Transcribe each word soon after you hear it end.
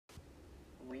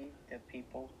the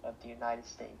people of the United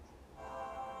States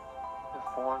to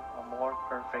form a more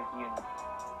perfect union,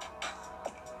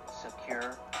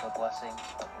 secure the blessings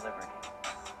of liberty,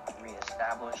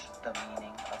 reestablish the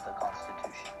meaning of the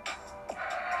Constitution.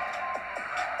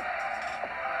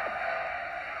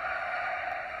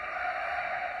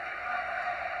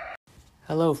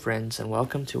 Hello friends, and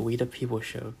welcome to WTP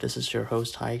Show. This is your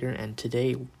host Tiger, and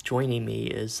today joining me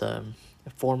is a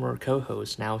former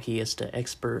co-host. Now he is the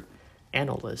expert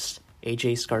analyst,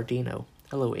 AJ Scardino.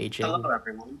 Hello AJ. Hello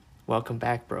everyone. Welcome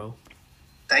back, bro.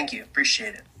 Thank you,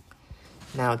 appreciate it.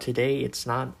 Now today it's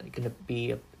not going to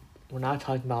be, we're not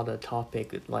talking about a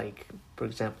topic like, for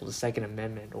example, the Second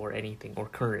Amendment or anything, or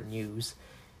current news.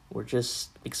 We're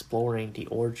just exploring the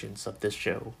origins of this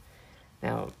show.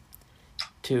 Now,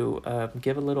 to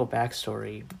give a little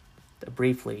backstory,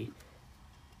 briefly,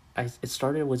 it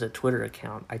started with a Twitter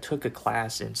account. I took a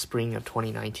class in spring of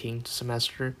 2019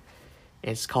 semester,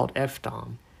 and it's called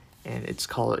FDOM, and it's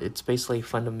basically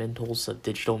fundamentals of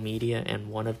digital media,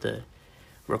 and one of the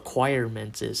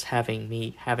requirements is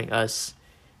having us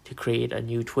to create a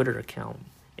new Twitter account.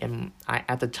 And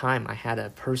at the time I had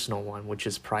a personal one, which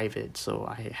is private, so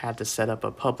I had to set up a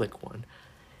public one.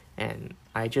 And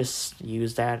I just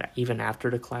used that even after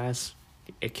the class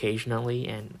occasionally,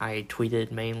 and I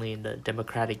tweeted mainly in the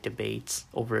Democratic debates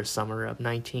over the summer of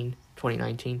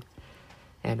 2019.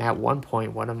 And at one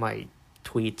point, one of my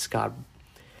tweets got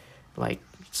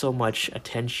so much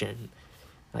attention.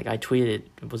 I tweeted,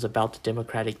 it was about the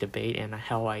Democratic debate and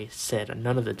how I said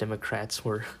none of the Democrats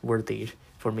were worthy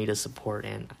for me to support,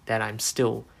 and that I'm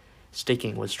still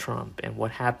sticking with Trump. And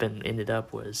what ended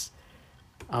up was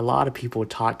a lot of people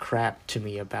talk crap to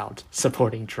me about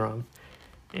supporting Trump,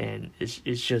 and it's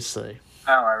just I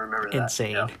remember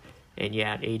insane. That. Yeah. And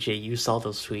yeah, AJ, you saw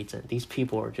those tweets, and these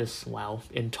people are just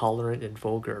intolerant and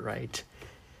vulgar, right?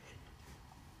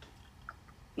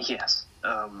 Yes.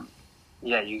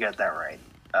 Yeah, you got that right.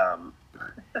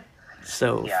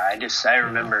 So yeah, I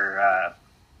remember.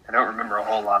 I don't remember a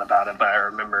whole lot about it, but I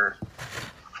remember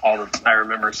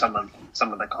some of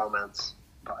the comments.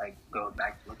 By going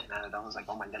back and looking at it, I was like,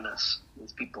 oh my goodness,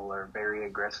 these people are very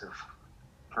aggressive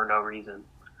for no reason.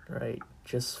 Right.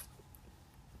 Just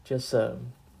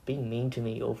being mean to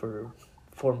me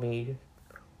for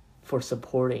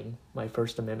supporting my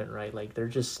First Amendment right. Like, they're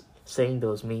just saying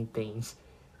those mean things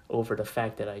over the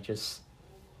fact that I just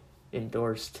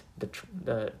endorsed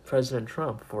the President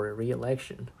Trump for a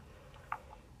re-election.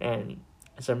 And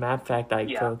as a matter of fact, I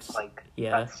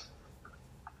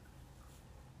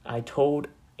told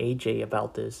AJ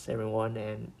about this, everyone,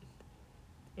 and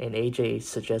AJ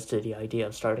suggested the idea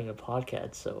of starting a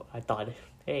podcast, so I thought,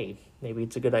 hey, maybe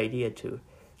it's a good idea to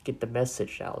get the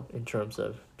message out in terms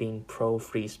of being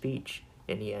pro-free speech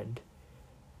in the end.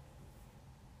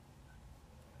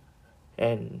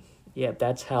 And yeah,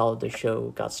 that's how the show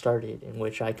got started, in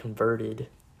which I converted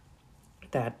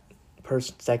that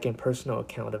second personal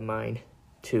account of mine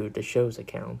to the show's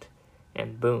account,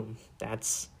 and boom,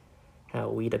 that's how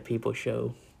We the People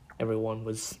Show, everyone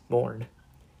was born.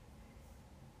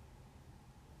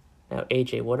 Now,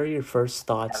 AJ, what are your first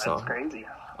thoughts on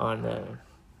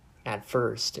at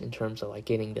first, in terms of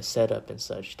getting the setup and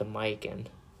such, the mic and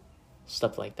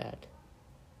stuff like that?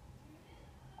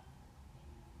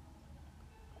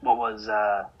 What were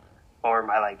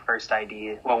my first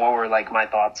idea? What were my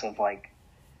thoughts of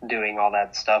doing all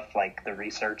that stuff, the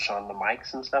research on the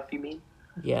mics and stuff? You mean?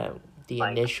 Yeah, the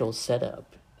initial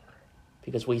setup.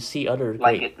 Because we see other we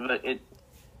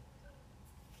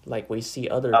see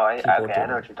other people doing. I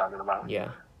know what you're talking about. Yeah.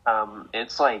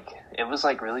 It was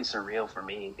really surreal for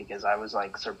me, because I was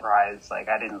surprised.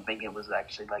 I didn't think it was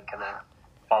actually gonna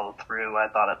follow through. I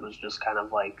thought it was just kind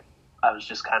of oh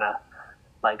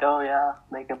yeah,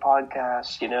 make a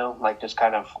podcast, just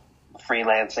kind of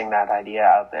freelancing that idea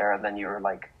out there. And then you were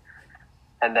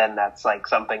and then that's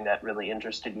something that really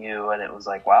interested you, and it was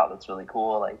wow, that's really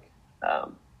cool.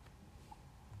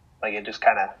 It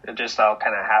just all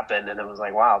kind of happened, and it was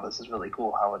wow, this is really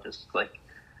cool how it just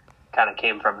kind of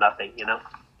came from nothing,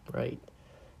 Right.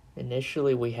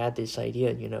 Initially, we had this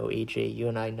idea, AJ, you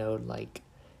and I know,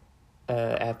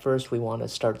 at first we want to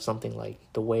start something like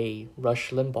the way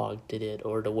Rush Limbaugh did it,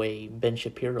 or the way Ben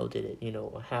Shapiro did it,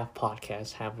 half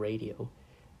podcast, half radio.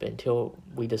 But until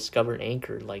we discovered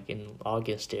Anchor, in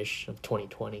August-ish of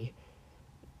 2020.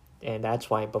 And that's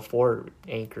why before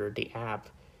Anchor, the app,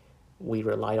 we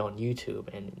relied on YouTube,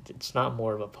 and it's not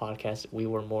more of a podcast. We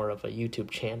were more of a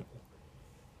YouTube channel.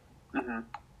 Mm-hmm.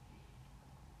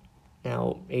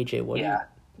 Now, AJ,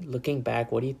 looking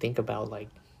back, what do you think about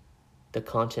the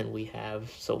content we have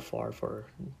so far for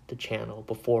the channel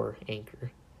before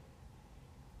Anchor?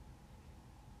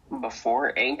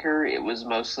 before Anchor, it was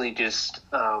mostly just,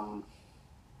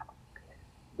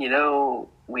 we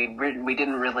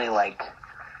didn't really like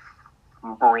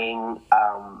bring,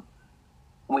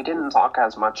 we didn't talk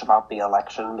as much about the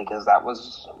election because that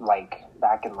was like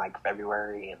back in like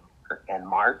February and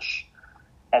March.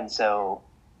 And so,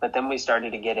 but then we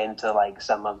started to get into like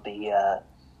some of the,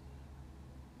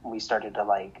 we started to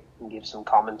like give some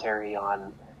commentary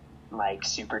on like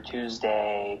Super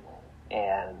Tuesday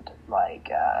and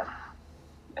like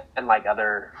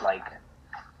other like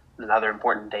and other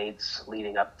important dates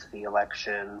leading up to the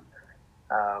election.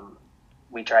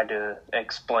 We tried to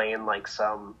explain like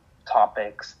some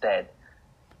topics that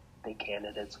the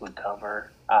candidates would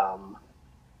cover.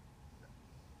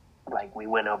 Like we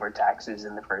went over taxes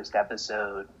in the first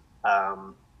episode.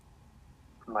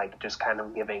 Like just kind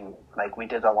of giving, like we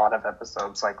did a lot of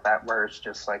episodes like that where it's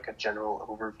just like a general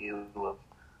overview of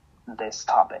this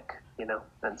topic,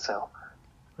 and so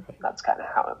that's kind of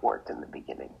how it worked in the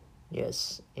beginning.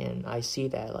 Yes, and I see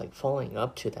that, like, following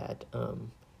up to that,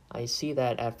 I see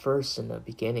that at first in the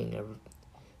beginning of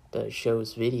the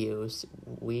show's videos,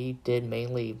 we did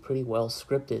mainly pretty well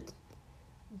scripted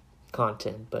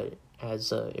content, but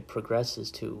as it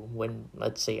progresses to when,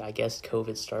 let's say, I guess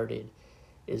COVID started,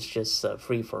 it's just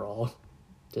free-for-all.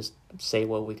 Just say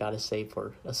what we gotta say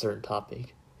for a certain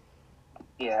topic.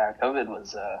 Yeah, COVID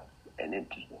was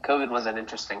an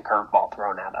interesting curveball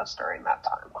thrown at us during that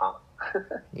time, huh?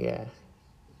 Yeah,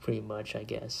 pretty much, I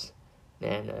guess.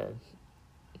 And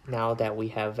now that we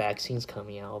have vaccines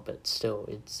coming out, but still,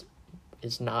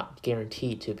 it's not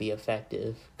guaranteed to be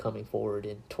effective coming forward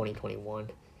in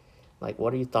 2021. Like,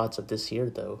 what are your thoughts of this year,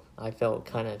 though? I felt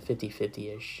kind of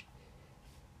 50-50-ish.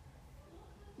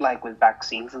 Like with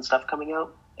vaccines and stuff coming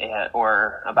out?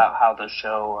 Or about how the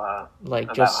show, how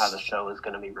the show is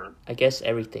going to be run? I guess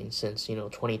everything, since,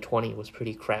 2020 was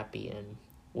pretty crappy, and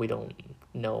we don't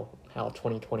know how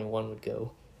 2021 would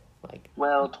go.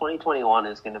 Well, 2021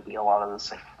 is going to be a lot of the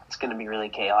same. It's going to be really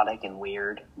chaotic and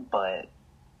weird, but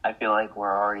I feel like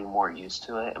we're already more used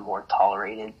to it and more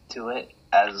tolerated to it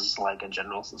as like a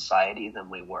general society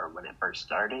than we were when it first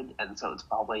started, and so it's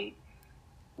probably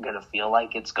going to feel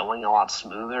like it's going a lot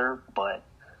smoother, but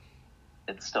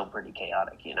it's still pretty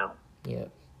chaotic, Yeah.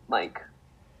 Like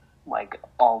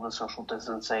all the social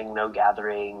distancing, no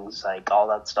gatherings, like all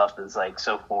that stuff is like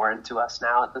so foreign to us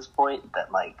now at this point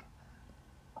that like,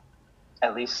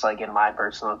 at least like in my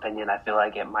personal opinion, I feel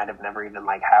like it might have never even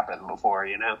like happened before,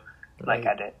 Right. Like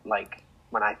I did, like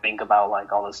when I think about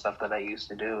like all the stuff that I used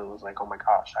to do, it was like, oh my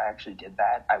gosh, I actually did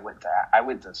that. I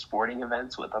went to sporting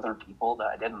events with other people that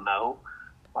I didn't know.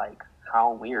 Like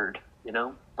how weird,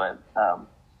 but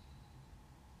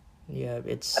yeah,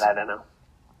 but I don't know.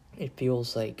 It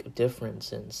feels like different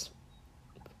since,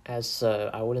 as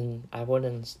I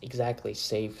wouldn't exactly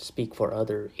speak for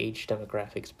other age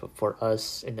demographics, but for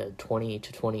us in the 20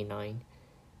 to 29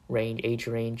 age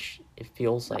range, it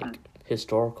feels like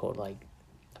historical. Like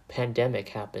a pandemic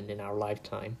happened in our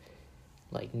lifetime.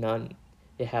 Like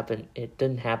it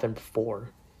didn't happen before,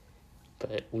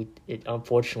 but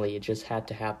unfortunately it just had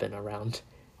to happen around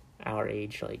our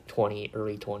age, like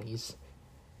early 20s.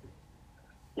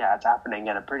 Yeah, it's happening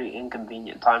at a pretty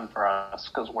inconvenient time for us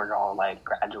because we're all like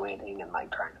graduating and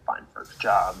like trying to find first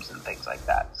jobs and things like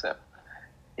that. So,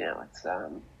 it's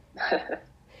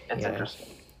it's interesting.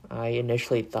 I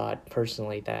initially thought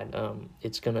personally that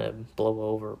it's gonna blow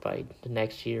over by the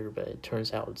next year, but it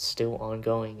turns out it's still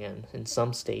ongoing, and in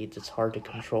some states it's hard to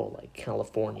control, like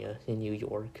California and New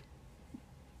York,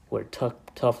 where tough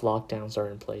lockdowns are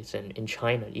in place, and in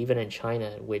China,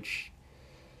 which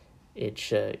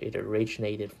it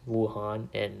originated from Wuhan,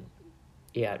 and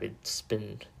yeah, it's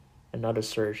been another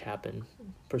surge happened,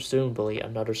 presumably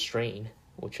another strain,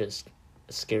 which is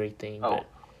a scary thing. But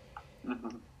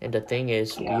and the thing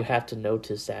is, you have to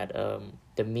notice that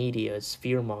the media is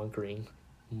fear-mongering,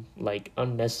 like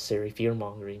unnecessary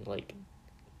fear-mongering. Like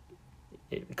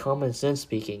common sense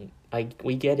speaking,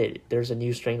 we get it. There's a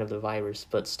new strain of the virus,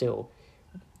 but still,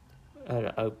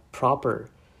 a proper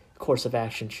course of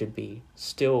action should be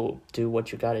still do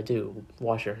what you gotta do.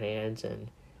 Wash your hands and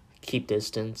keep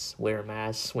distance, wear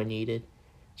masks when needed.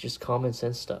 Just common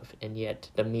sense stuff. And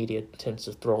yet the media tends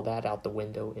to throw that out the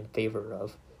window in favor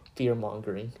of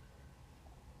fear-mongering.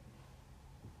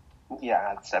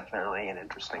 Yeah, it's definitely an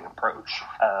interesting approach.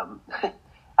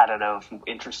 I don't know if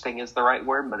interesting is the right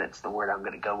word, but it's the word I'm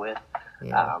going to go with.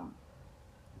 Yeah.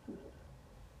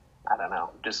 I don't know.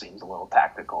 Just seems a little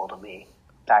tactical to me.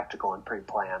 Tactical and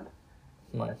pre-planned.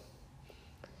 But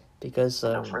because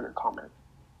no further comment.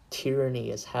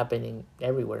 Tyranny is happening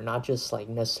everywhere, not just like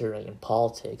necessarily in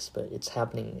politics, but it's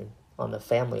happening on the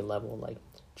family level. Like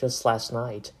just last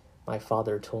night, my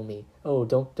father told me, "Oh,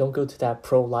 don't go to that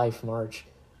pro-life march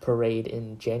parade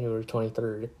in January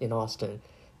 23rd in Austin."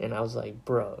 And I was like,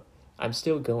 "Bro, I'm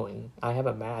still going. I have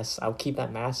a mask. I'll keep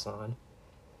that mask on."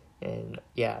 And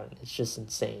yeah, it's just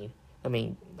insane. I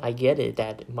mean, I get it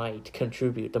that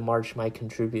the march might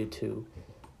contribute to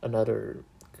another,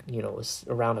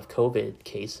 a round of COVID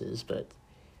cases, but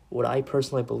what I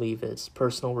personally believe is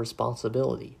personal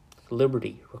responsibility.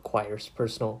 Liberty requires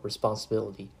personal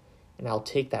responsibility, and I'll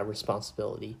take that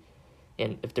responsibility.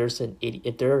 And if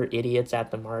if there are idiots at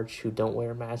the march who don't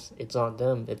wear masks, it's on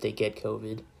them if they get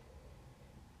COVID.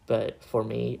 But for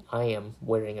me, I am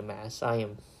wearing a mask. I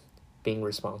am being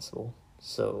responsible.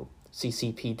 So,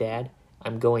 CCP Dad,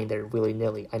 I'm going there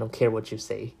willy-nilly. I don't care what you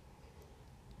say.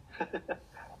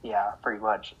 Yeah, pretty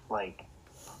much. Like,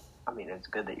 I mean, it's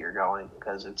good that you're going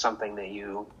because it's something that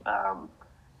you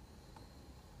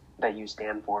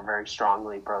stand for very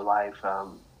strongly, pro-life,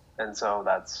 and so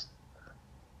that's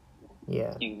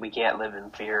we can't live in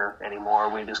fear anymore.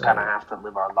 We just kind of have to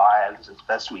live our lives as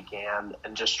best we can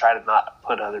and just try to not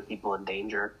put other people in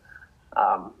danger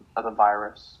of the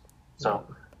virus. So,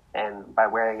 and by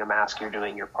wearing a mask, you're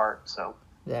doing your part. So,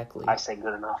 exactly, I say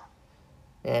good enough.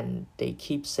 And they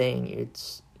keep saying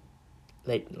it's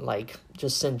like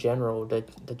just in general,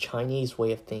 the Chinese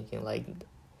way of thinking, like,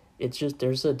 it's just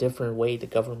there's a different way the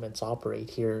governments operate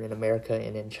here in America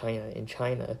and in China. In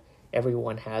China,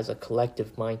 everyone has a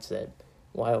collective mindset,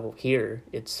 while here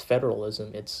it's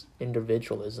federalism, it's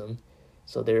individualism.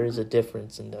 So there is a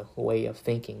difference in the way of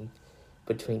thinking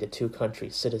between the two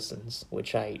countries' citizens,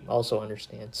 which I also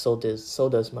understand. So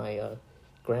does my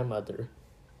grandmother,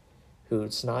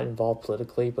 who's not involved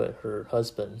politically, but her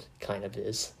husband kind of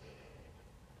is.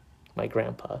 My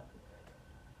grandpa.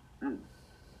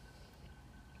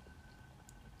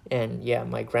 And yeah,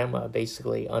 my grandma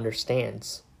basically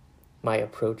understands my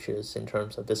approaches in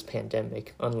terms of this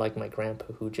pandemic, unlike my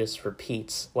grandpa, who just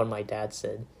repeats what my dad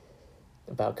said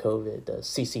about COVID, the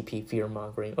CCP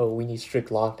fear-mongering. Oh, we need strict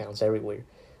lockdowns everywhere.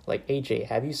 Like, AJ,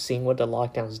 have you seen what the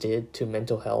lockdowns did to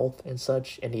mental health and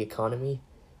such and the economy?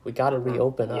 We gotta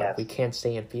reopen up. Yes. We can't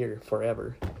stay in fear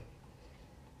forever.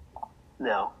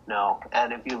 No.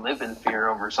 And if you live in fear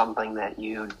over something that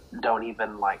you don't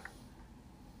even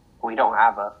we don't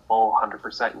have a full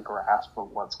 100% grasp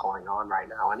of what's going on right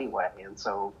now anyway. And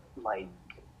so,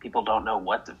 people don't know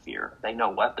what to fear. They know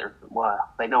what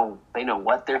they know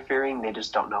what they're fearing. They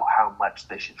just don't know how much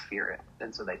they should fear it.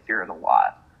 And so they fear it a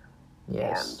lot.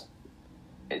 Yes.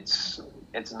 And it's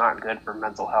not good for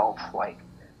mental health,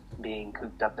 being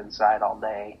cooped up inside all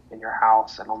day in your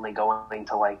house and only going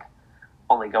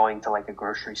to a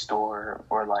grocery store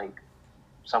or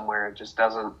somewhere. It just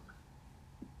doesn't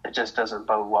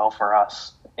bode well for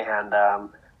us. And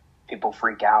people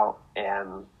freak out,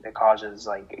 and it causes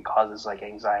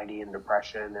anxiety and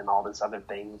depression and all this other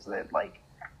things that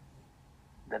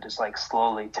just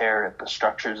slowly tear at the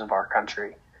structures of our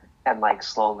country and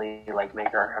slowly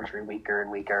make our country weaker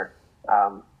and weaker.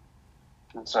 And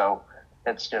so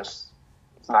it's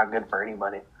not good for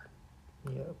anybody.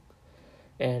 Yeah.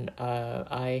 And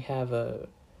I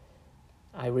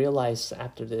realized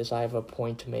after this, I have a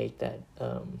point to make that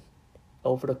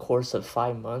over the course of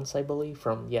 5 months, I believe,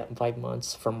 from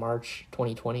March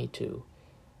 2020 to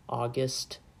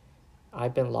August,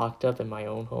 I've been locked up in my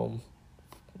own home.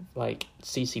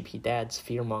 CCP Dad's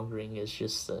fear-mongering is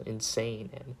just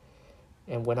insane.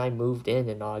 And when I moved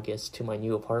in August to my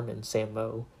new apartment in San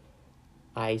Mo,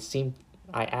 I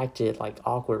acted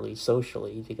awkwardly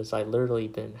socially because I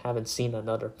literally haven't seen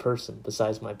another person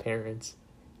besides my parents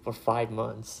for 5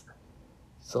 months.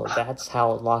 So that's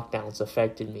how lockdowns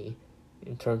affected me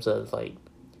in terms of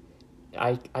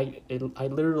I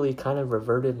literally kind of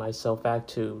reverted myself back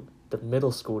to the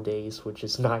middle school days, which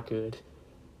is not good.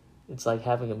 It's like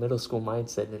having a middle school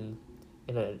mindset in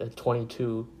a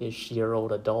 22-ish year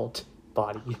old adult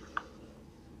body.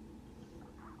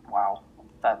 Wow,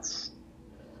 that's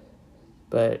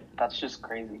just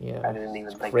crazy. Yeah, I didn't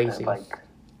even think crazy.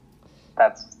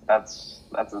 That that's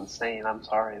insane. I'm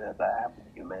sorry that happened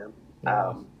to you, man.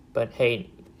 Yeah. But hey,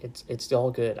 it's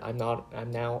all good. I'm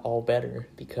now all better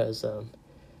because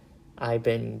I've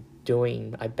been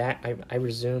doing I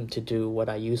resumed to do what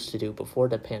I used to do before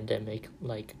the pandemic,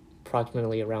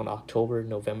 approximately around October,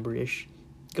 November-ish,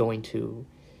 going to,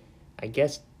 I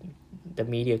guess the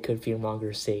media could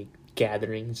fearmongers say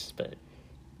gatherings, but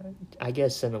I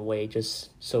guess in a way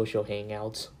just social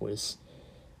hangouts with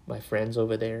my friends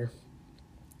over there.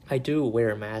 I do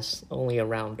wear a mask only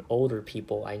around older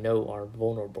people I know are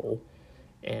vulnerable,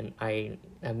 and I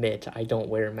admit I don't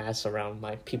wear masks around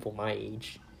people my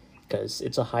age because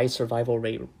it's a high survival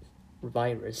rate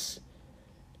virus.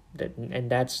 And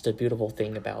that's the beautiful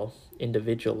thing about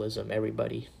individualism,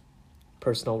 everybody.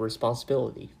 Personal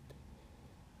responsibility.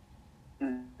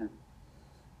 Mm-hmm.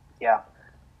 Yeah,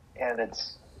 and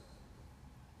it's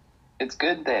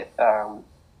good that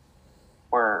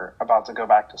we're about to go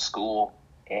back to school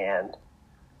and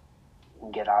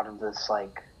get out of this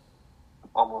like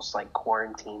almost like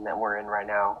quarantine that we're in right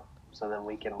now, so then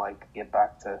we can like get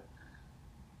back to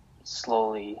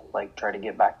slowly like try to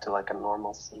get back to like a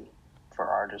normalcy for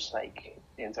our just like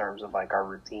in terms of like our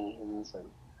routines and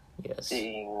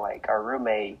seeing like our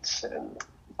roommates and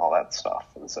all that stuff.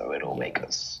 And so it'll make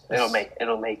us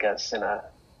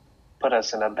put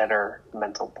us in a better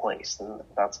mental place, and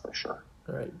that's for sure.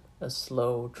 Right, a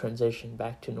slow transition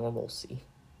back to normalcy.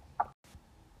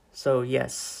 So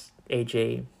yes,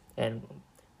 AJ, and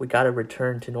we gotta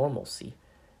return to normalcy.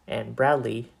 And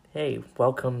Bradley, hey,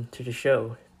 welcome to the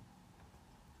show.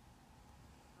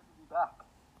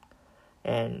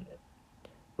 And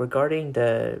regarding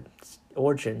the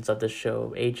origins of the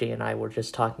show, AJ and I were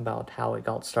just talking about how it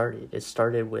got started. It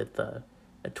started with a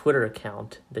Twitter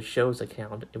account, the show's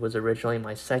account. It was originally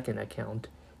my second account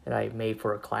that I made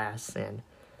for a class, and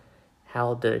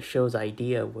how the show's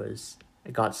idea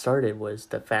got started was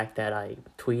the fact that I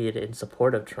tweeted in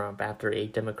support of Trump after a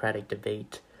Democratic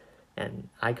debate, and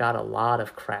I got a lot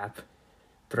of crap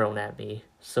thrown at me.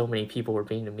 So many people were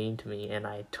being mean to me, and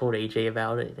I told AJ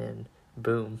about it, and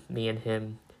boom, me and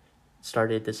him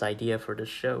started this idea for this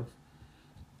show.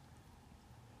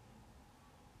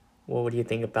 What would you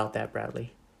think about that,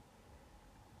 Bradley?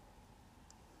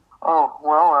 Oh,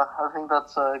 well, I think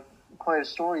that's quite a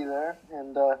story there,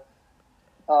 and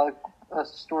a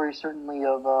story certainly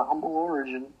of humble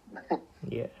origin.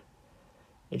 Yeah.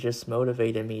 It just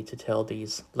motivated me to tell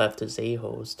these leftist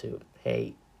a-holes to,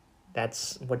 hey,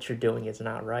 that's what you're doing is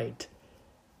not right.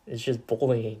 It's just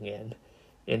bullying and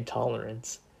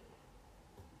intolerance.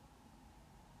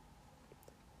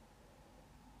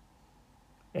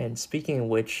 And speaking of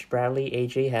which, Bradley,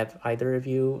 AJ, have either of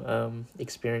you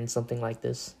experienced something like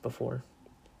this before?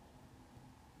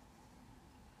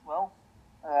 Well,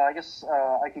 I guess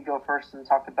I could go first and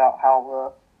talk about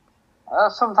how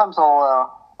sometimes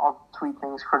I'll tweet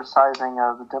things criticizing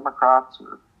the Democrats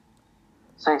or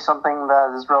say something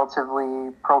that is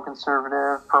relatively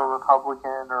pro-conservative,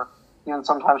 pro-Republican, or even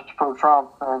sometimes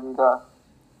pro-Trump, and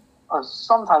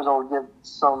sometimes I'll get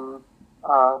some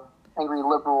angry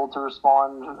liberal to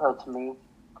respond to me.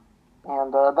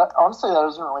 And that honestly, that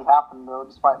doesn't really happen, though,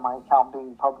 despite my account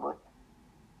being public.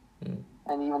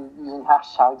 And even using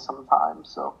hashtags sometimes.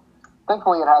 So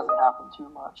thankfully it hasn't happened too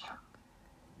much.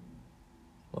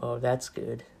 Well, that's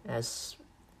good. As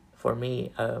for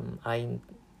me, I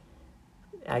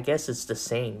guess it's the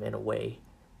same in a way,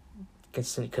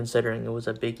 considering it was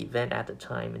a big event at the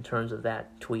time in terms of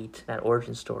that tweet, that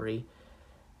origin story.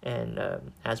 And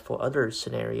as for other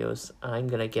scenarios, I'm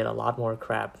going to get a lot more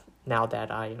crap now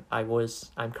that I'm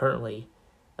currently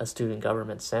a student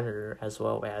government senator, as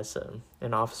well as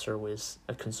an officer with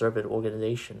a conservative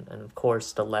organization. And of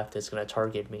course, the left is going to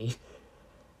target me.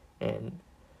 And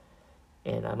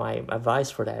my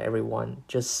advice for that, everyone,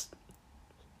 just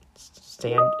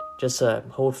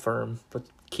hold firm, but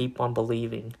keep on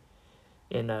believing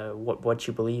in what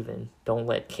you believe in. Don't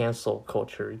let cancel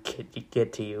culture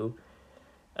get to you.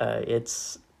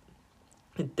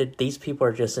 These people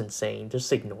are just insane.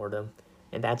 Just ignore them.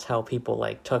 And that's how people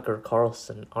like Tucker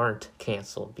Carlson aren't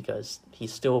canceled, because he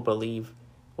still believes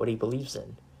what he believes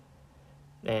in.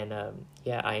 And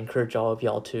I encourage all of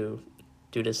y'all to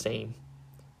do the same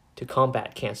to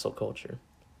combat cancel culture.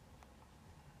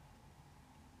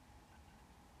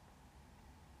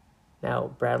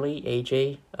 Now, Bradley,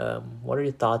 AJ, what are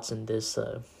your thoughts on this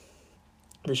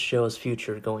show's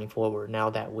future going forward, now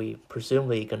that we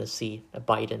presumably going to see a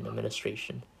Biden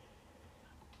administration?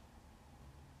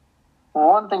 Well,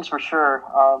 one thing's for sure,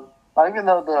 even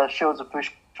though the show's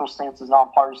official stance is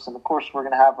nonpartisan, of course we're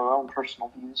going to have our own personal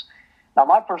views. Now,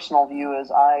 my personal view is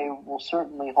I will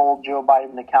certainly hold Joe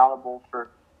Biden accountable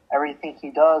for everything he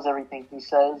does, everything he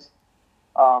says,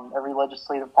 every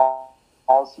legislative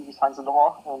policy he signs into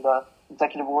law, and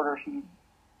executive order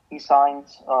he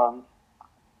signs. I'm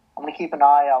going to keep an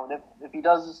eye out. If he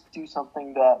does do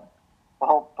something that will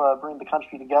help bring the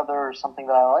country together or something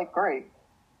that I like, great.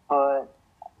 But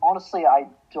honestly, I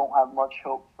don't have much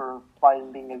hope for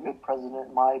Biden being a good president,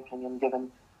 in my opinion,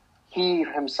 given he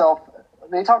himself,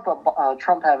 they talk about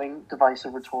Trump having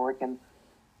divisive rhetoric, and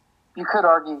you could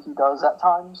argue he does at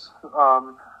times.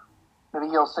 Maybe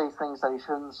he'll say things that he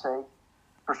shouldn't say,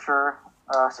 for sure,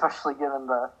 especially given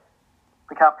the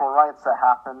Capitol riots that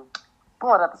happened.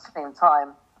 But at the same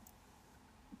time,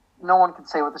 no one can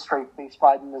say with a straight face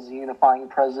Biden is a unifying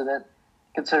president,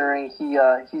 considering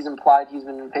he's implied he's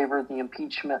been in favor of the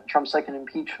impeachment, Trump's second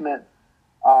impeachment.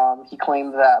 He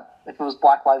claimed that if it was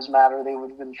Black Lives Matter, they would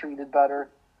have been treated better,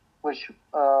 which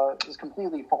is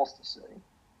completely false to say.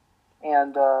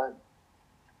 And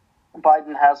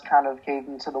Biden has kind of caved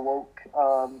into the woke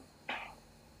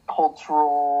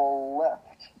cultural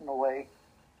left, in a way,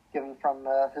 given from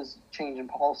his change in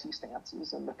policy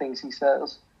stances and the things he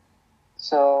says.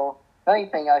 So, if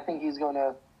anything, I think he's going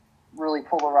to really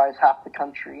polarize half the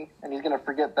country, and he's going to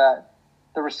forget that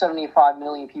there were 75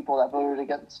 million people that voted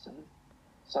against him.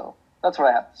 So, that's what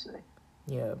I have to say.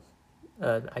 Yeah,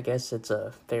 I guess it's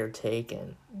a fair take,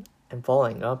 and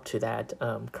following up to that,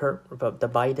 the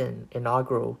Biden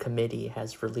inaugural committee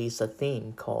has released a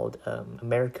theme called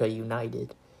America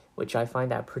United, which I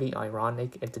find that pretty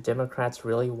ironic. If the Democrats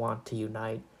really want to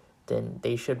unite, then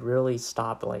they should really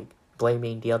stop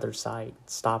blaming the other side,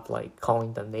 stop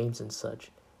calling them names and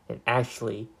such, and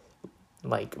actually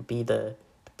be the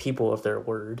people of their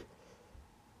word.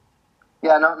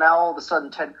 Yeah, now all of a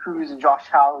sudden Ted Cruz and Josh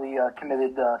Hawley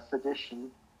committed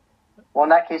sedition. Well, in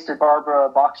that case, did Barbara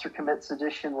Boxer commit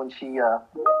sedition when she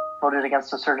voted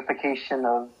against the certification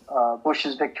of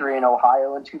Bush's victory in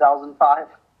Ohio in 2005?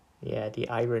 Yeah, the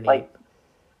irony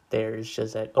there is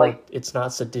just that, it's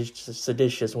not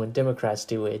seditious when Democrats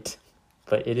do it,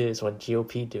 but it is when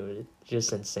GOP do it.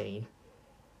 Just insane.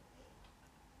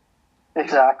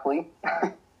 Exactly.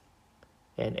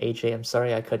 And AJ, I'm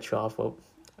sorry I cut you off, but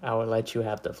I will let you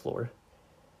have the floor.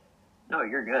 No,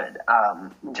 you're good.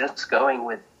 Just going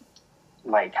with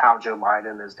how Joe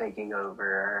Biden is taking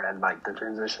over and the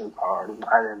transition from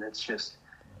Biden, it's just,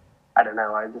 I don't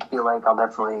know, I just feel like I'll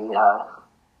definitely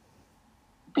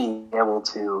be able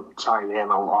to chime in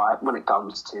a lot when it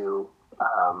comes to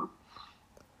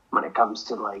when it comes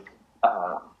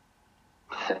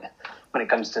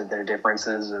to their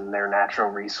differences and their natural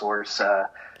resource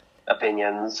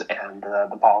opinions and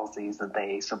the policies that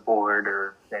they support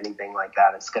or anything like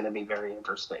that. It's going to be very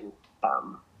interesting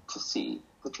to see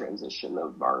the transition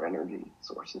of our energy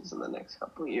sources in the next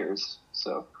couple of years.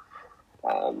 So,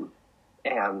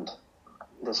 and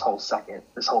this whole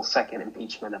second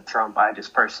impeachment of Trump, I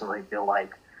just personally feel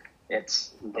like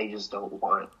they just don't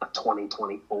want a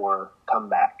 2024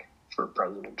 comeback for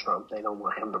President Trump. They don't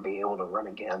want him to be able to run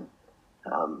again.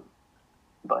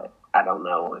 But I don't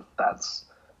know if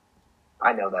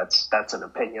I know that's an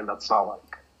opinion. That's not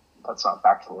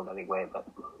factual in any way, but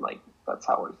that's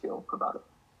how I feel about it.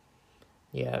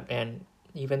 Yeah, and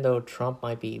even though Trump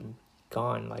might be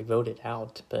gone, voted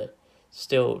out, but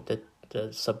still the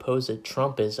supposed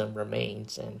Trumpism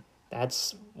remains, and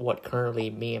that's what currently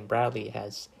me and Bradley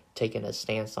has taken a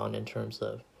stance on in terms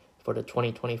of for the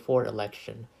 2024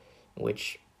 election,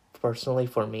 which personally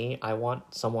for me, I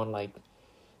want someone like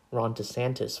Ron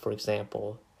DeSantis, for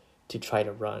example, to try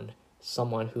to run,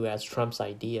 someone who has Trump's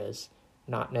ideas,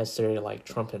 not necessarily like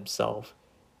Trump himself,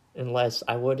 unless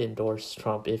I would endorse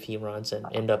Trump if he runs and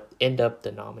end up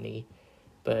the nominee,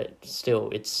 but still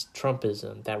it's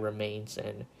Trumpism that remains.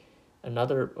 And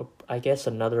another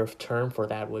term for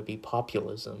that would be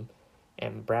populism.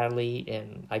 And Bradley,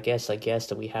 and I guess a guest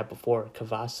that we had before,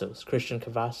 Christian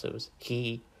Cavazos,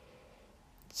 he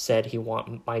said he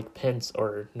want Mike Pence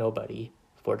or nobody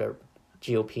for the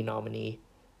GOP nominee.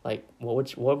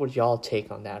 What would y'all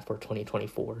take on that for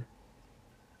 2024?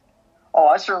 Oh,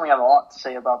 I certainly have a lot to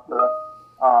say about the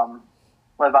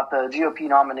GOP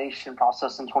nomination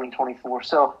process in 2024.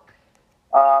 So,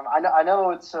 I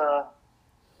know it's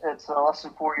less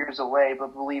than 4 years away,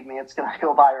 but believe me, it's going to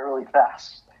go by really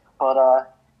fast. But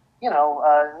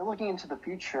looking into the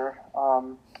future,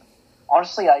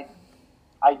 honestly, I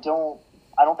don't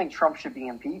think Trump should be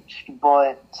impeached,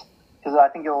 but because I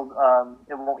think it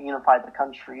won't unify the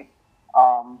country.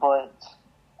 But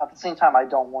at the same time, I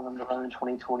don't want him to run in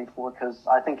 2024 because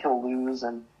I think he'll lose,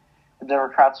 and the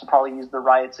Democrats will probably use the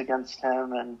riots against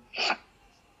him. And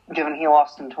given he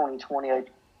lost in 2020,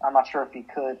 I'm not sure if he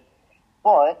could.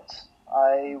 But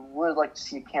I would like to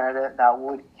see a candidate that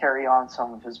would carry on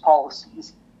some of his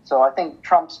policies. So I think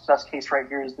Trump's best case right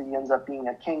here is that he ends up being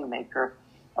a kingmaker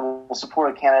and will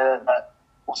support a candidate that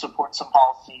will support some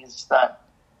policies that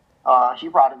he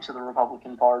brought into the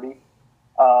Republican Party.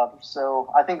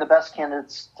 So I think the best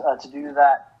candidates to do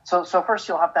that. So first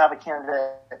you'll have to have a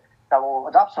candidate that will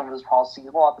adopt some of his policies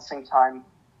while at the same time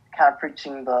kind of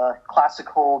preaching the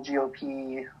classical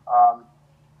GOP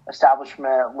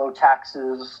establishment, low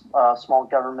taxes, small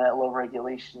government, low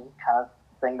regulation kind of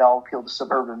thing that will appeal to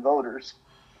suburban voters.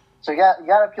 So you got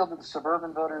to appeal to the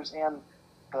suburban voters and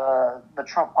the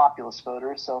Trump populist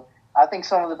voters. So I think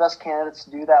some of the best candidates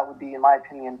to do that would be, in my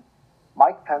opinion,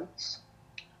 Mike Pence,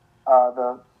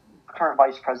 the current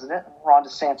vice president, Ron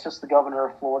DeSantis, the governor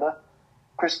of Florida,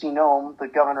 Kristi Noem, the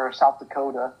governor of South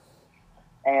Dakota,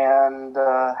 and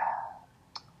there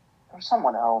was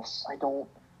someone else. I don't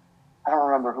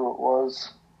remember who it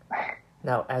was.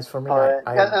 Now, as for me, But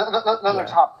those are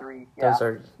top three. Yeah. Those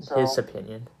are his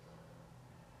opinion.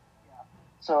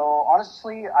 So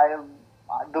honestly,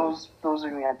 those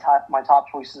are my top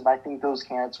choices, and I think those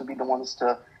candidates would be the ones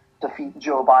to defeat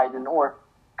Joe Biden or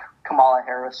Kamala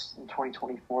Harris in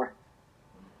 2024.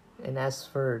 And as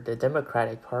for the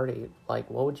Democratic Party, like,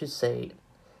 what would you say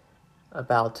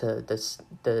about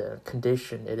the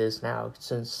condition it is now?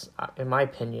 Since, in my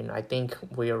opinion, I think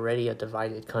we're already a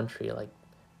divided country, like,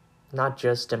 not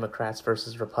just Democrats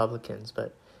versus Republicans,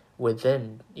 but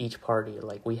within each party,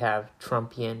 like, we have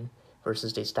Trumpian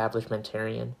versus the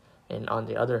establishmentarian, and on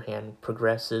the other hand,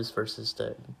 progressives versus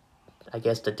the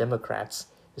Democrats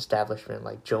establishment,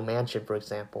 like Joe Manchin, for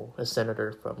example, a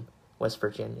senator from West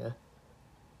Virginia.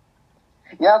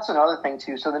 Yeah, that's another thing,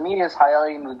 too. So the media is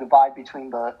highlighting the divide between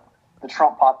the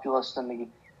Trump populists and the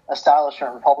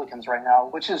establishment Republicans right now,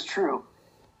 which is true.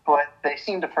 But they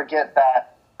seem to forget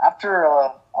that after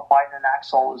Biden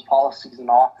enacts all his policies in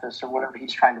office or whatever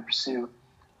he's trying to pursue,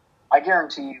 I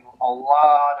guarantee you a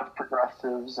lot of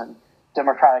progressives and the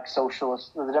Democratic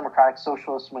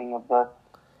Socialist wing of the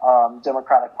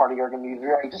Democratic Party are going to be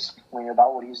very disappointed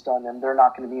about what he's done, and they're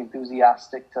not going to be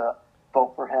enthusiastic to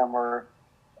vote for him or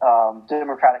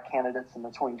Democratic candidates in the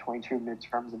 2022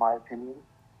 midterms, in my opinion.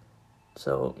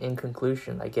 So, in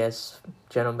conclusion, I guess,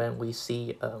 gentlemen, we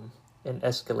see an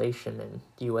escalation in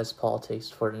U.S. politics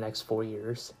for the next 4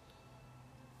 years.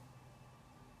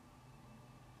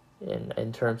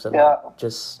 In terms of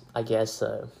just, I guess,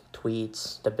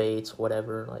 tweets, debates,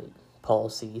 whatever, like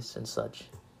policies and such.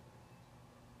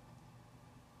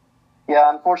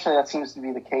 Yeah, unfortunately, that seems to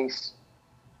be the case.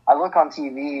 I look on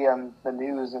TV and the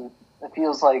news, and it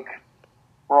feels like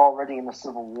we're already in a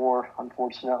civil war,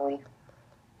 unfortunately.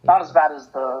 Yeah. Not as bad as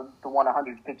the one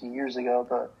 150 years ago,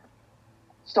 but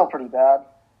still pretty bad.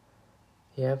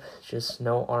 Yep, just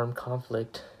no armed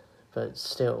conflict. But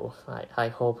still, I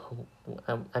hope,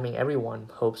 I mean, everyone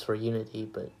hopes for unity,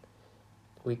 but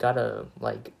we gotta,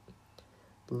 like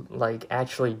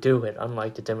actually do it,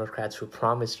 unlike the Democrats who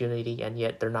promise unity, and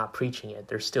yet they're not preaching it.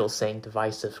 They're still saying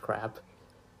divisive crap.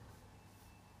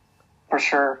 For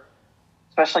sure.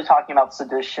 Especially talking about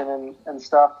sedition and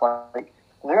stuff. Like,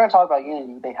 if they're going to talk about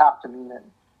unity, they have to mean it.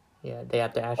 Yeah, they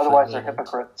have to actually Otherwise, they're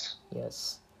hypocrites.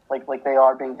 Yes. Like they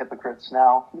are being hypocrites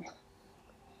now.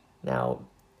 Now,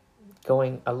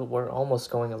 we're almost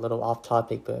going a little off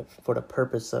topic, but for the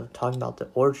purpose of talking about the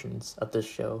origins of this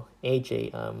show,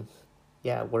 AJ,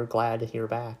 we're glad you're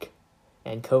back.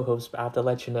 And co-host, I have to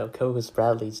let you know, co-host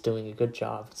Bradley's doing a good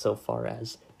job so far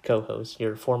as co-host,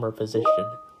 your former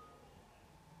position.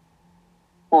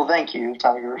 Well, thank you,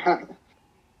 Tiger.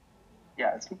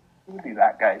 Yeah, it's good to be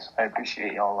back, guys. I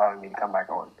appreciate y'all allowing me to come back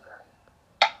on.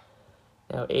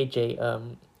 Now, AJ,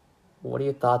 what are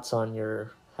your thoughts on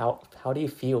how do you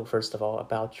feel, first of all,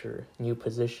 about your new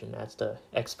position as the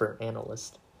expert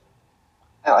analyst?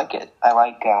 I like it. I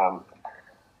like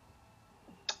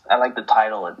the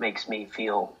title. It makes me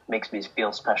feel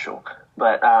special.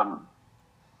 But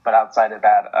outside of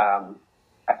that,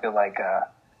 I feel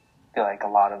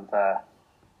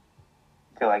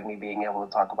like me being able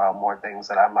to talk about more things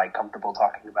that I'm like comfortable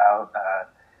talking about,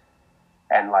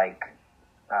 and like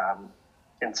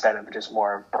instead of just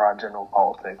more broad general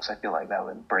politics, I feel like that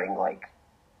would bring like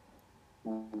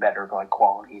better like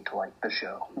quality to like the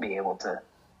show, be able to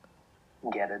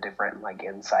get a different like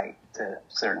insight to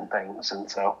certain things, and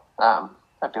so I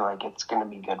feel like it's going to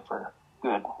be good for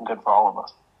all of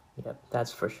us. Yep,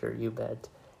 that's for sure. You bet.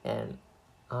 And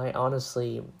I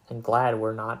honestly am glad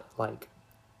we're not like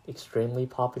extremely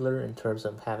popular in terms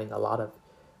of having a lot of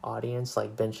audience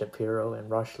like Ben Shapiro and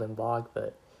Rush Limbaugh,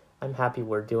 but I'm happy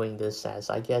we're doing this as,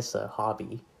 I guess, a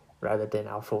hobby rather than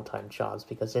our full-time jobs,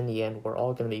 because in the end, we're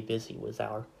all going to be busy with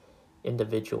our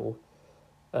individual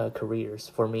careers.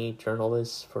 For me,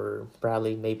 journalists; for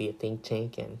Bradley, maybe a think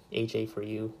tank; and AJ, for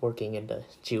you, working in the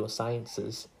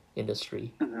geosciences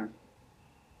industry. Mm-hmm.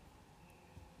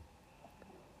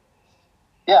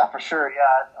 Yeah, for sure.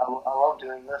 Yeah, I love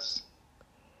doing this.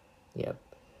 Yep.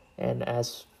 And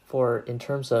as for, in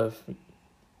terms of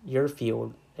your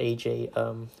field, AJ,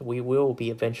 we will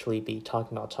eventually be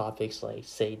talking about topics like,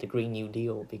 say, the Green New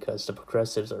Deal, because the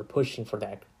progressives are pushing for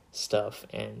that stuff,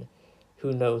 and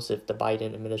who knows if the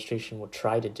Biden administration will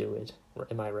try to do it.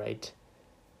 Am I right?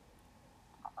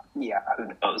 Yeah, who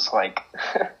knows? Like,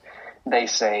 they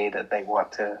say that they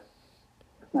want to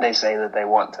they say that they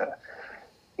want to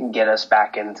get us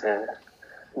back into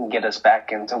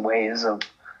ways of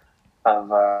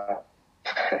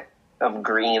of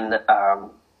green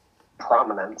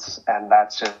prominence, and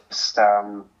that's just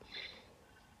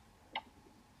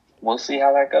we'll see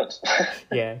how that goes.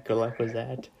 Yeah, good luck with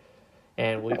that.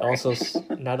 And we also,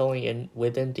 not only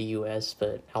within the U.S.,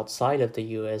 but outside of the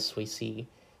U.S., we see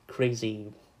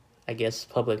crazy, I guess,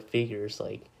 public figures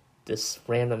like this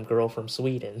random girl from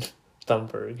Sweden,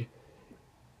 Thunberg.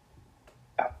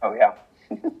 Oh, yeah.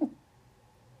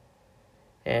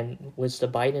 And with the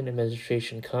Biden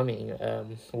administration coming,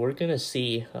 we're going to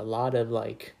see a lot of,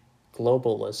 like,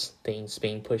 globalist things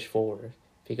being pushed forward.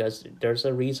 Because there's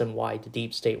a reason why the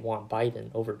deep state want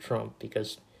Biden over Trump,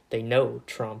 because they know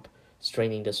Trump is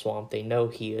draining the swamp. They know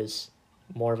he is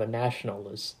more of a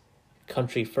nationalist,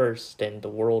 country first than the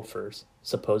world first,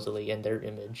 supposedly, in their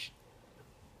image.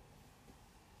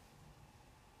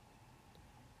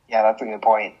 Yeah, that's a good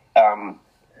point.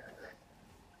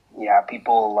 Yeah,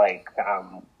 people like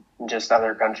just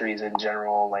other countries in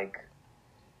general, like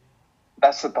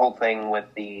that's the whole thing with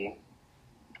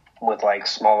like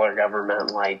smaller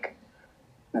government, like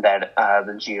that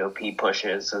the GOP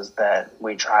pushes, is that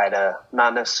we try to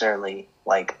not necessarily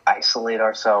like isolate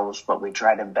ourselves, but we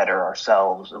try to better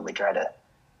ourselves, and we try to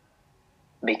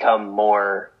become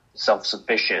more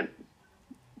self-sufficient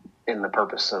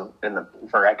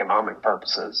for economic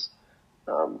purposes,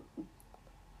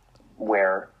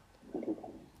 where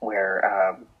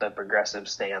the progressive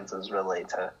stance is really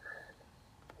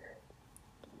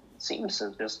seems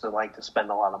to just to like to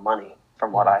spend a lot of money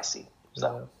from what I see.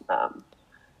 So,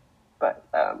 but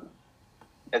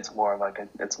it's more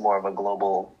of a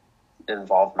global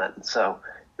involvement. So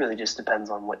it really just depends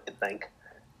on what you think.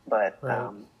 But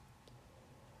right.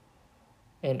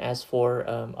 And as for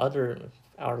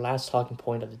our last talking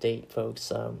point of the day,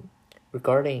 folks,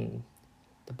 regarding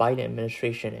the Biden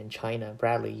administration and China,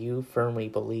 Bradley, you firmly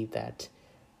believe that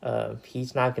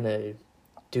he's not going to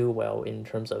do well in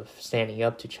terms of standing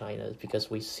up to China, because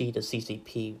we see the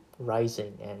CCP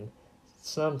rising, and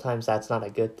sometimes that's not a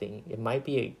good thing. It might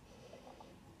be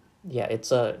we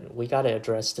got to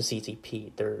address the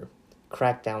CCP, their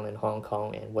crackdown in Hong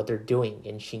Kong, and what they're doing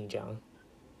in Xinjiang.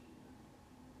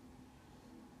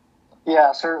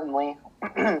 Yeah, certainly.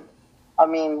 I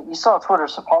mean, you saw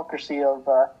Twitter's hypocrisy of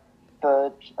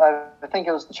I think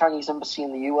it was the Chinese embassy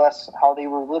in the U.S., how they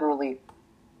were literally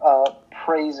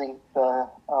praising the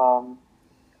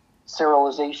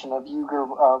sterilization of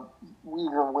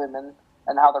Uyghur women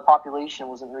and how their population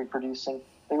wasn't reproducing.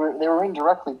 They were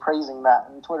indirectly praising that,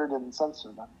 and Twitter didn't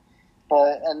censor them.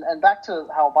 But and back to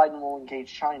how Biden will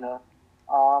engage China,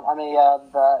 I may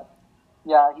add that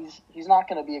he's not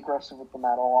going to be aggressive with them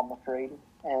at all, I'm afraid.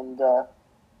 And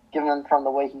given from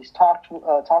the way he's talked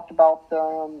about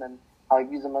them and how he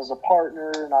views them as a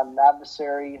partner, not an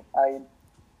adversary, I'm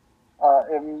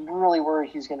really worried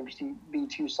he's going to be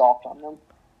too soft on them.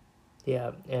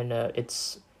 Yeah, and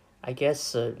I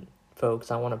guess,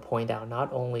 folks, I want to point out,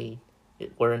 not only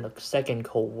we're in the second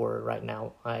Cold War right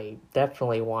now, I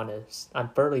firmly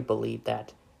believe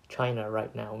that China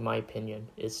right now, in my opinion,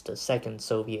 is the second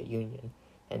Soviet Union.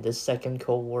 And this second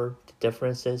Cold War, the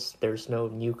difference is there's no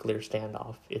nuclear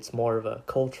standoff. It's more of a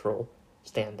cultural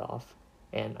standoff.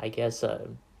 And I guess,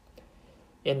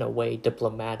 in a way,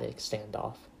 diplomatic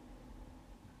standoff.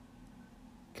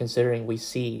 Considering we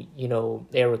see,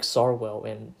 Eric Sarwell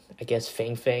and I guess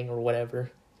Fang Fang or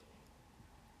whatever.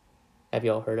 Have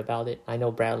y'all heard about it? I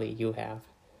know, Bradley, you have.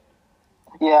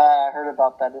 Yeah, I heard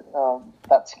about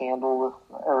that scandal with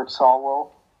Eric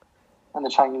Sarwell and the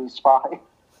Chinese spy.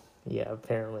 Yeah,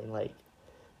 apparently, like,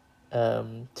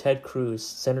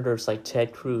 senators like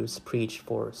Ted Cruz preached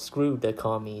for screw the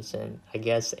commies, and I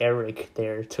guess Eric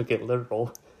there took it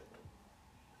literal.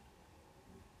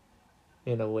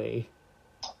 In a way.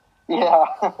 Yeah.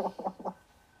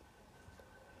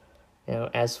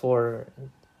 As for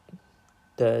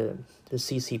the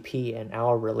CCP and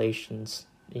our relations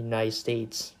in the United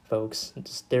States, folks,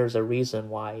 there's a reason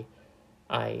why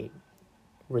I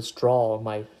withdraw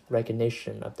my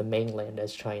recognition of the mainland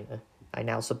as China. I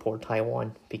now support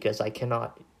Taiwan because I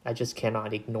just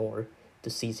cannot ignore the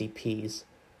CCP's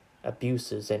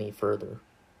abuses any further.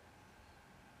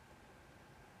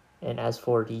 And as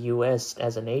for the U.S.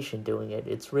 as a nation doing it,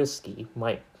 it's risky,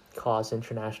 might cause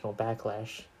international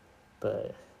backlash.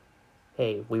 But,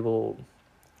 hey, we will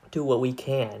do what we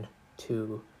can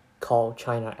to call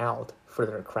China out for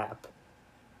their crap.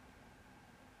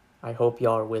 I hope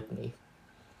y'all are with me.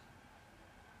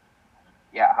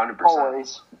 Yeah, 100%.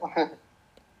 Always.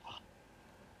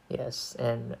 Yes,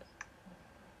 and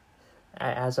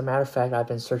As a matter of fact, I've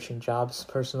been searching jobs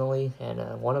personally,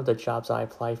 and one of the jobs I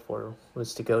applied for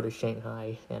was to go to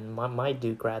Shanghai, and might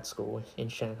do grad school in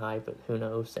Shanghai, but who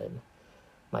knows. And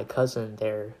my cousin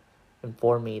there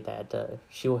informed me that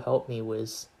she will help me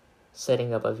with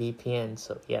setting up a VPN.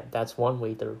 So yeah, that's one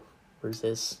way to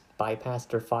resist bypass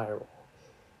their firewall,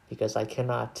 because I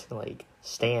cannot like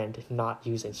stand not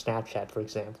using Snapchat, for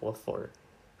example, for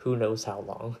who knows how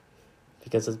long,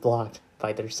 because it's blocked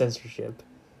by their censorship.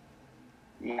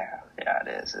 Yeah, it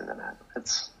is, isn't it?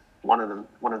 It's one of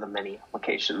the many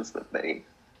applications that they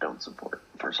don't support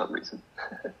for some reason.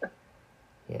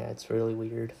 Yeah, it's really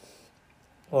weird.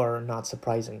 Or not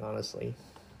surprising, honestly.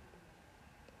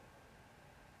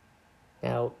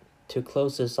 Now, to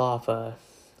close this off,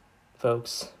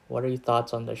 folks, what are your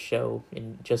thoughts on the show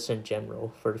in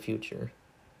general for the future?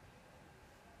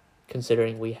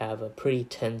 Considering we have a pretty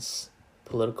tense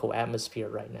political atmosphere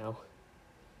right now.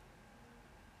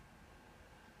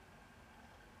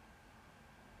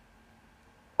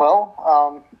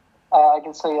 Well, I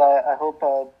can say I hope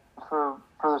for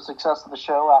the success of the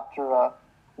show after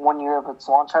 1 year of its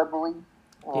launch, I believe.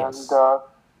 And Yes.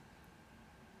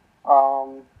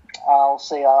 I'll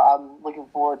say I'm looking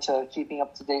forward to keeping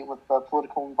up to date with the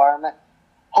political environment.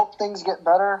 Hope things get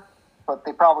better, but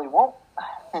they probably won't.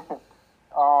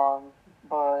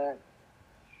 But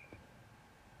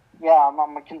yeah,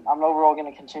 I'm overall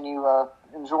going to continue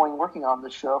enjoying working on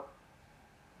this show.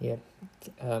 Yeah,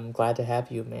 I'm glad to have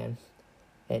you, man.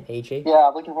 And AJ? Yeah,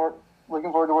 looking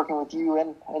forward to working with you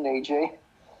and AJ.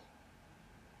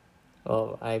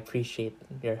 Oh, I appreciate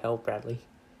your help, Bradley.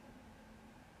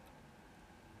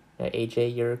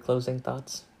 AJ, your closing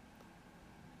thoughts?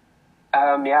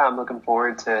 Yeah, I'm looking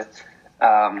forward to.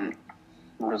 I'm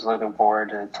just looking forward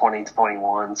to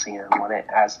 2021, seeing what it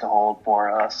has to hold for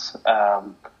us.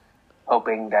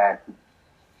 Hoping that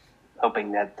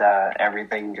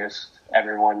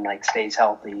everyone like stays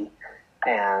healthy,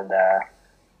 and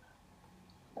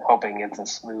hoping it's a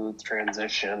smooth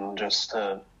transition just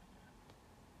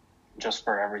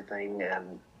for everything,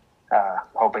 and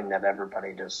hoping that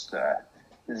everybody just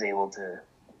is able to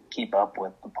keep up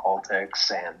with the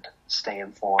politics and stay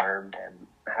informed and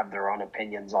have their own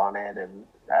opinions on it, and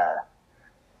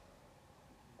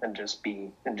just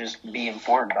be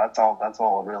informed. That's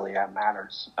all really that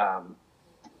matters.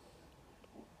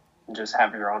 Just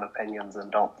have your own opinions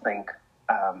and don't think.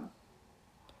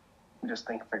 Just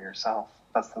think for yourself.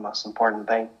 That's the most important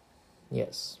thing.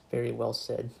 Yes, very well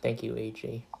said. Thank you,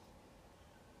 AJ.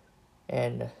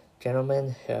 And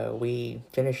gentlemen, we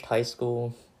finished high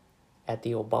school at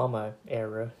the Obama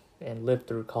era and lived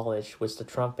through college with the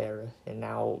Trump era, and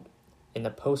now in the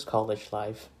post-college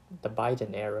life, the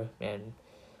Biden era. And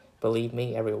believe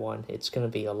me, everyone, it's going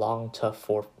to be a long, tough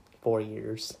four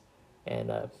years.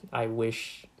 And I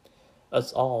wish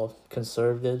us all,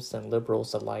 conservatives and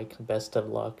liberals alike, best of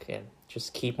luck, and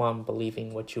just keep on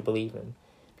believing what you believe in,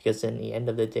 because in the end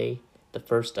of the day, the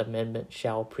First Amendment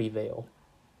shall prevail.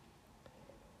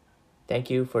 Thank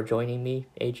you for joining me,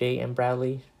 AJ and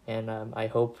Bradley, and I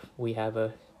hope we have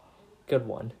a good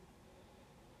one.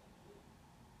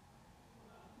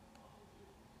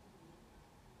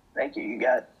 Thank you. You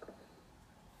got it.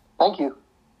 Thank you.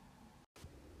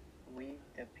 We,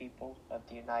 the people of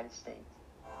the United States,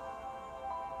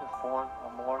 to form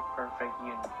a more perfect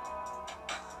union,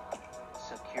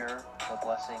 secure the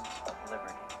blessings of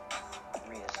liberty,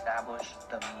 reestablish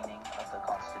the meaning of the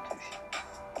Constitution.